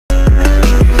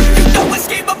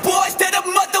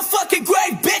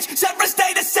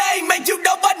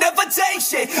take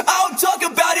shit. I don't talk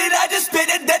about it, I just spit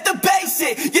it at the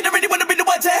basic. You're the